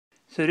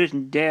So this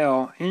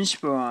Dell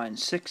Inspiron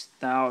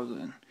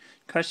 6000.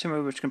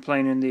 Customer was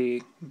complaining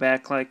the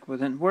backlight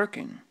wasn't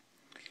working.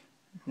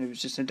 It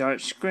was just a dark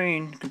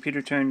screen,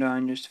 computer turned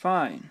on just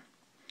fine.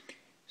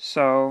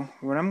 So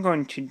what I'm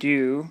going to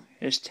do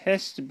is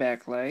test the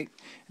backlight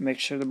and make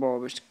sure the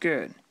bulb is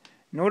good.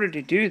 In order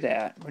to do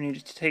that, we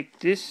need to take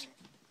this,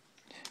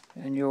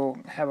 and you'll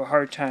have a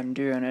hard time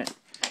doing it,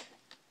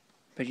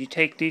 but you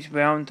take these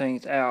round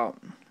things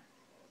out.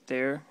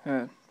 There,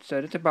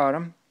 set at the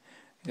bottom.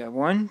 You got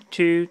 1,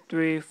 2,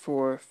 3,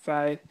 4,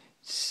 5,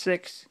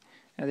 6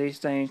 of these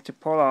things to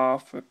pull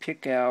off or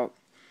pick out,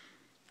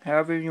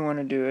 however you want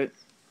to do it.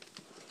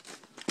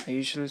 I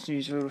usually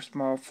use a little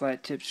small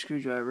flat tip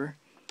screwdriver.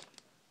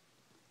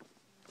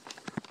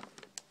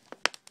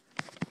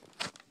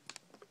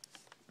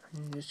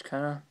 And just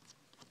kind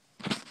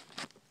of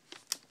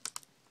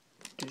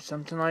do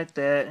something like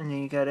that, and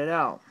then you got it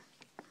out.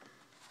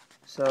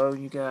 So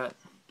you got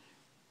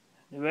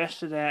the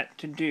rest of that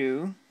to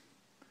do,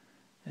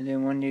 and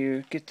then when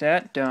you get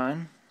that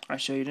done, I'll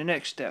show you the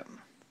next step.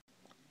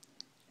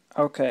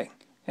 Okay,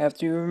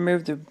 after you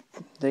remove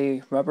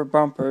the rubber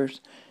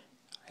bumpers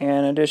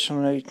and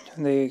additionally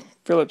the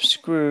Phillips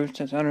screw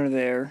that's under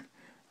there,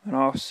 and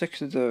all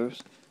 6 of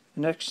those,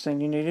 the next thing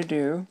you need to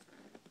do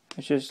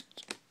is just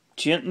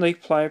gently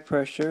apply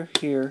pressure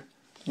here.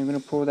 You're going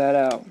to pull that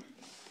out.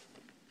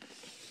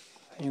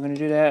 And you're going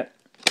to do that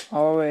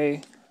all the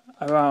way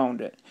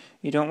around it.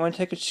 You don't want to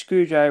take a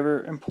screwdriver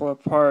and pull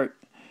apart,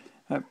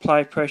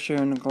 apply pressure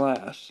in the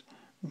glass,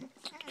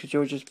 because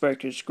you'll just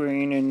break your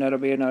screen, and that'll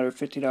be another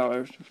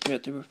 $50 you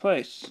have to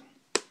replace.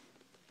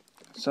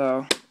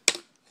 So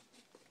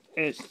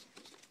it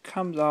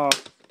comes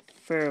off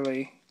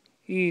fairly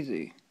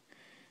easy.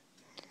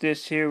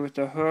 This here with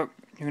the hook,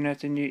 you're going to have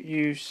to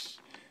use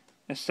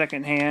a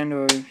second hand,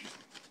 or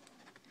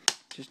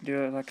just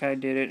do it like I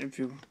did it if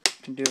you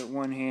can do it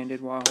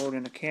one-handed while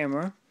holding the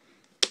camera.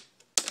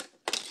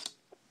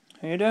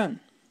 And you're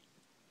done.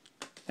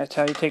 That's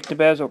how you take the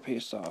bezel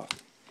piece off.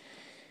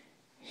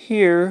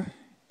 Here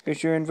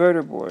is your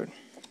inverter board.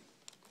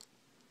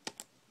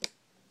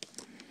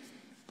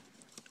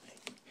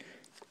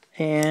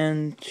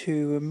 And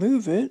to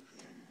remove it,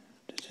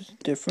 this is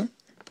different.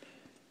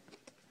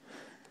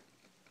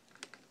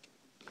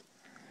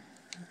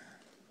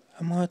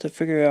 I'm going to have to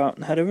figure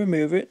out how to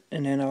remove it,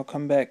 and then I'll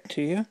come back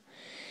to you.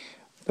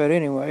 But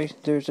anyway,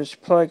 there's this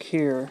plug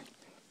here,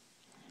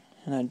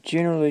 and I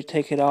generally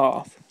take it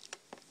off.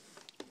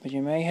 But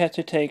you may have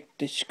to take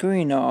the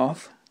screen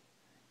off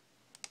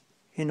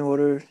in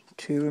order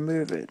to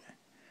remove it.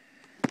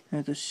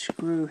 There's a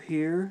screw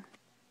here,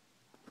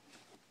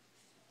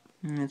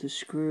 and there's a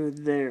screw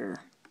there.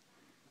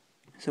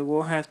 So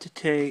we'll have to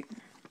take,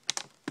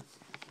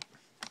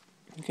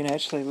 you can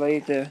actually lay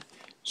the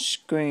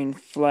screen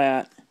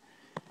flat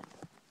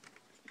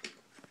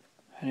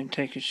and then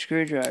take a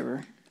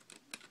screwdriver,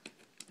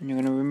 and you're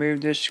going to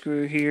remove this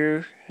screw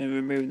here and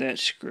remove that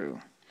screw.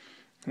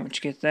 Once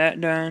you get that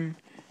done,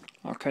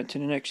 I'll cut to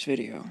the next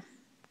video.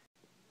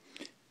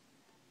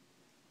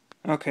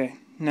 Okay,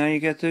 now you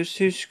got those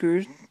 2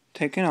 screws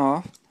taken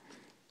off.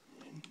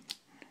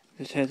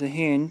 This has a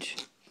hinge.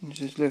 It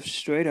just lifts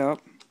straight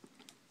up.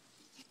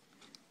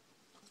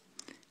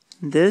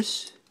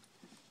 This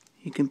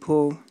you can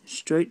pull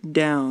straight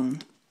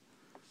down,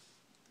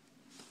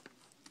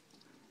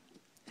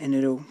 and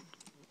it'll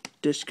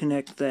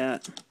disconnect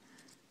that.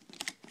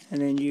 And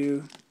then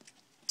you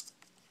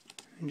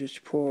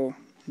just pull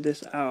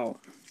this out.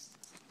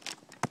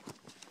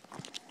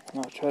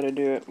 I'll try to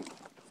do it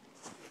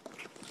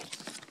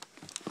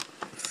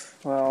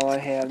while I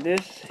have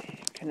this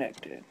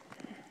connected.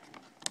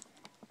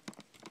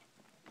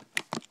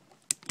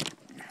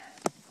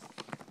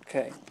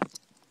 Okay,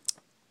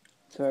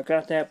 so I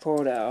got that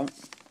pulled out,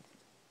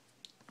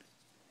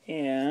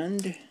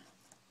 and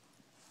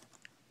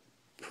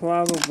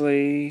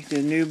probably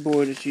the new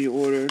board that you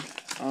ordered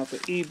off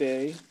of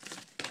eBay.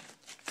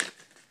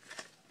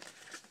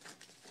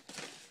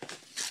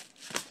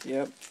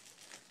 Yep.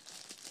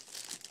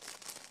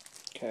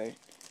 Okay,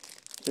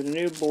 so the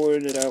new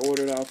board that I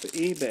ordered off of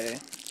eBay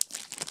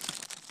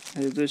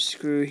has this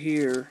screw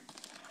here.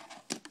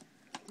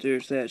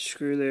 There's that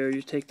screw there.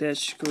 You take that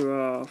screw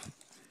off,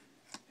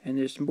 and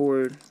this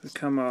board will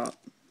come up.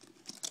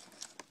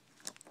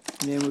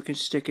 And then we can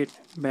stick it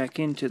back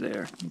into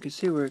there. You can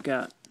see where it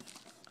got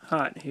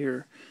hot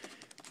here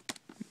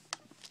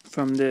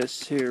from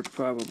this here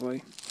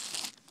probably.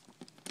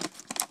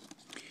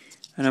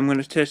 And I'm going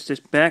to test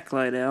this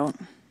backlight out.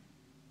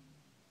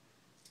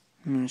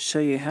 I'm going to show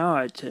you how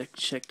I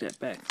check that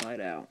backlight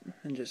out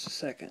in just a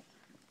second.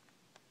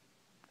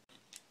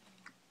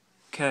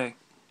 Okay,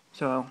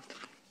 so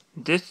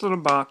this little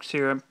box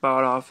here I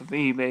bought off of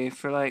eBay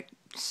for like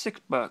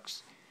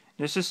 $6.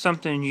 This is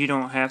something you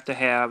don't have to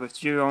have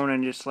if you're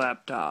owning this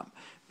laptop.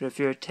 But if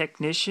you're a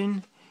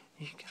technician,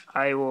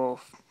 I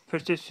will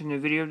put this in the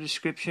video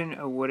description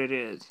of what it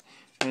is.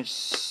 And it's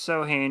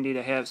so handy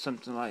to have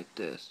something like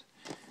this.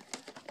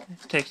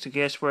 It takes the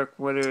guesswork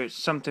whether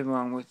it's something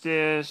wrong with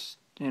this,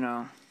 you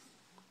know.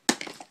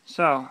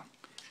 So,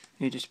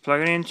 You just plug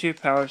it into your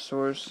power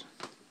source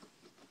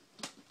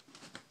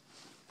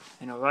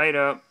and it'll light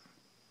up,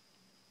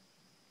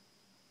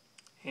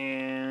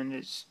 and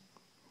it's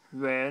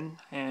red,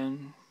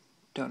 and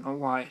don't know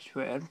why it's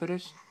red, but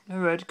it's a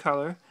red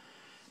color.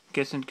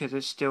 Guessing because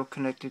it's still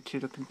connected to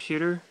the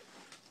computer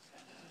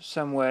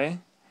some way,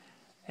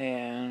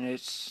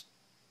 and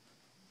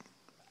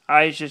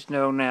I just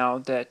know now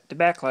that the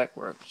backlight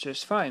works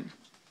just fine.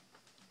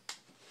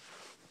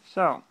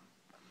 So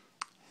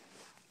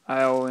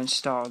I'll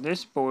install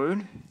this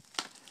board,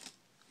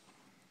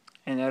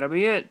 and that'll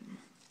be it.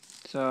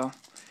 So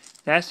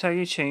that's how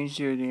you change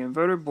the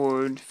inverter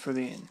board for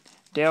the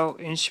Dell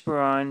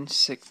Inspiron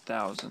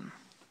 6000.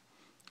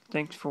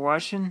 Thanks for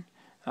watching.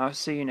 I'll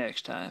see you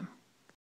next time.